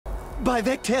By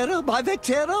Vectera, by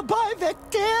Vectera, by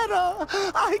Vectera!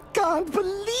 I can't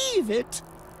believe it!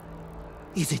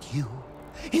 Is it you?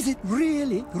 Is it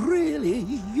really, really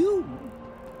you?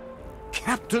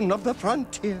 Captain of the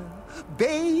frontier,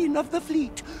 bane of the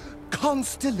fleet,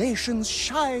 Constellation's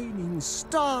shining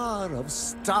star of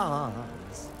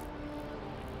stars.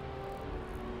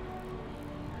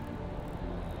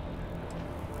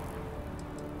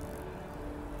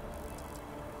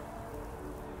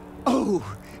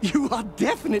 Oh, you are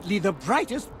definitely the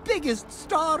brightest, biggest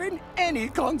star in any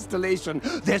constellation.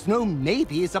 There's no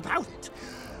maybes about it.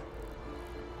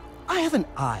 I have an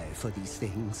eye for these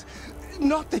things.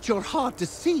 Not that you're hard to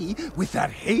see with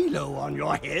that halo on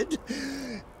your head.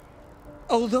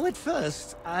 Although at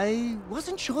first, I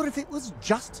wasn't sure if it was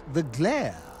just the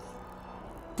glare.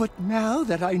 But now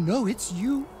that I know it's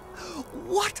you,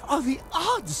 what are the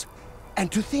odds?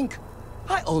 And to think,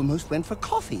 I almost went for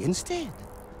coffee instead.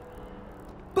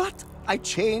 But I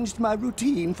changed my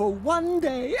routine for one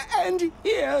day, and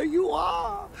here you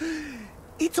are.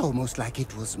 It's almost like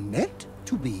it was meant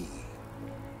to be.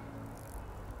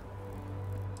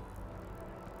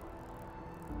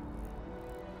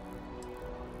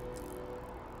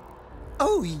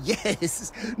 Oh,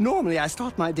 yes. Normally I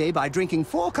start my day by drinking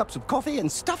 4 cups of coffee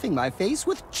and stuffing my face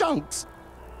with chunks.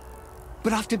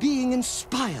 But after being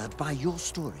inspired by your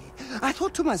story, I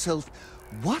thought to myself,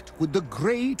 what would the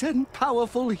great and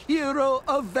powerful hero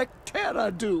of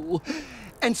Vectera do?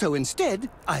 And so instead,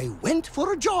 I went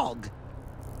for a jog.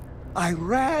 I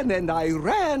ran and I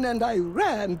ran and I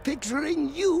ran,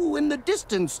 picturing you in the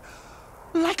distance,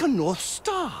 like a North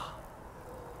Star.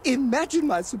 Imagine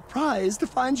my surprise to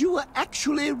find you were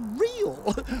actually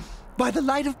real. By the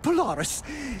light of Polaris,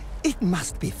 it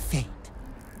must be fate.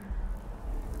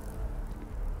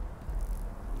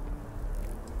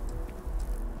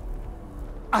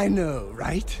 I know,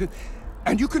 right?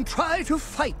 And you can try to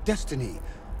fight destiny,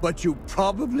 but you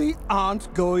probably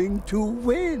aren't going to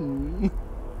win.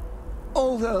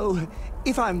 Although,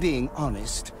 if I'm being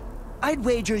honest, I'd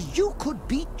wager you could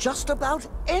beat just about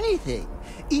anything,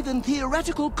 even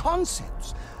theoretical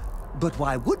concepts. But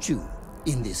why would you,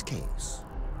 in this case?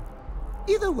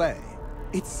 Either way,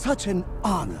 it's such an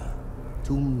honor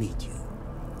to meet you.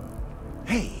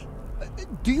 Hey,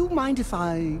 do you mind if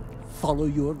I follow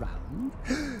you around?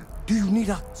 Do you need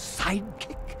a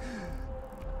sidekick?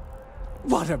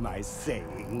 What am I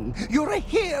saying? You're a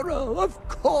hero, of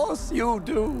course you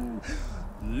do.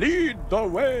 Lead the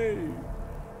way.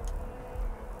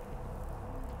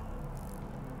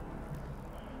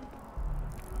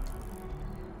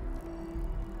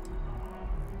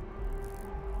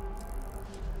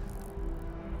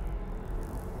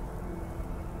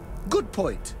 Good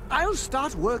point. I'll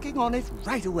start working on it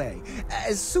right away,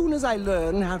 as soon as I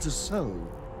learn how to sew.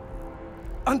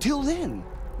 Until then,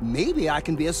 maybe I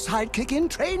can be a sidekick in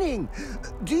training.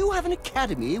 Do you have an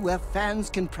academy where fans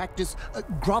can practice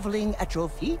groveling at your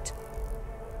feet?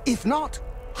 If not,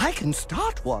 I can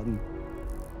start one.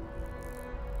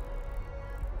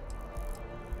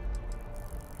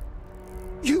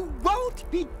 You won't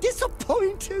be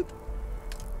disappointed.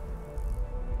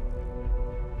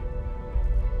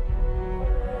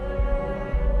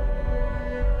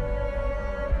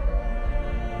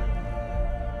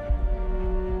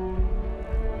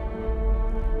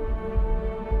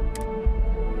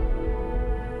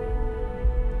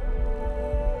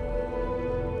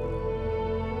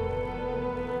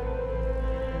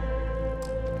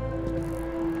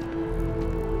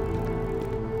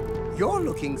 You're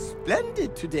looking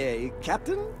splendid today,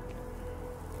 Captain.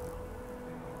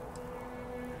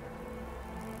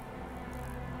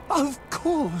 Of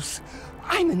course.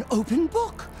 I'm an open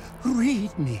book.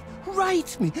 Read me,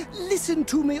 write me, listen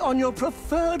to me on your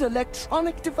preferred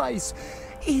electronic device.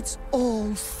 It's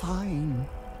all fine.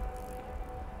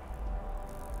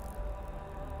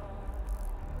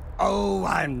 Oh,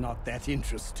 I'm not that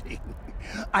interesting.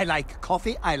 I like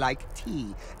coffee, I like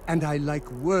tea, and I like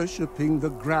worshipping the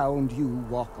ground you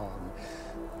walk on.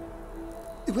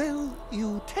 Well,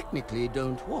 you technically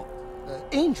don't walk.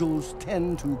 Angels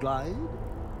tend to glide.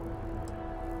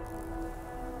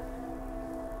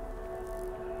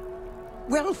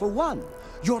 Well, for one,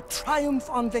 your triumph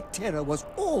on Vectera was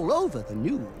all over the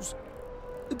news.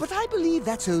 But I believe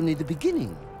that's only the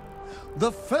beginning.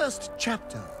 The first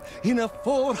chapter in a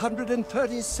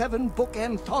 437-book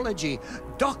anthology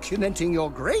documenting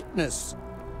your greatness.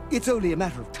 It's only a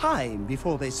matter of time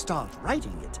before they start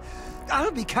writing it.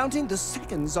 I'll be counting the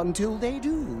seconds until they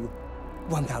do.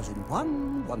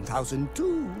 1001,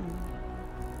 1002...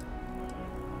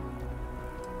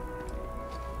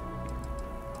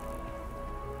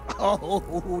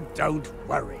 Oh, don't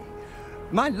worry.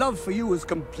 My love for you is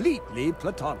completely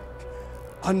platonic.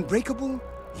 Unbreakable?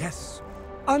 Yes.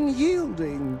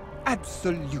 Unyielding?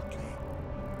 Absolutely.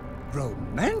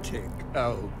 Romantic?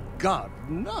 Oh, God,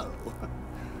 no.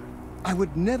 I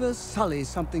would never sully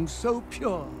something so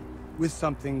pure with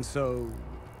something so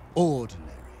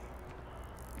ordinary.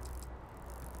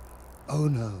 Oh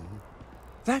no,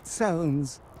 that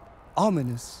sounds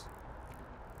ominous.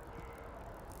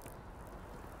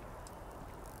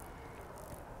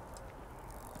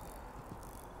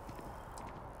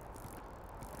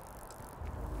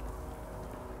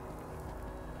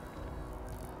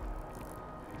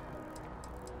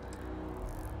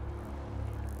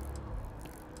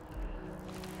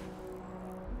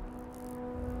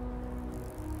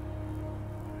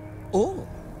 Or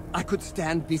I could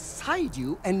stand beside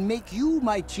you and make you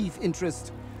my chief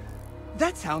interest.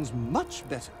 That sounds much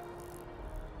better.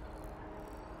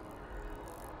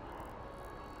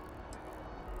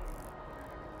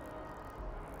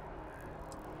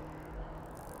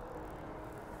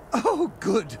 Oh,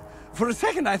 good. For a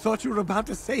second I thought you were about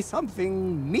to say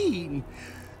something mean,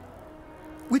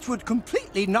 which would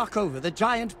completely knock over the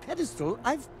giant pedestal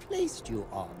I've placed you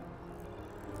on.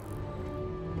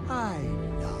 I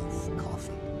love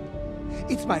coffee.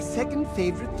 It's my second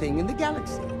favorite thing in the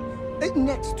galaxy,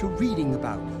 next to reading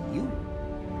about you.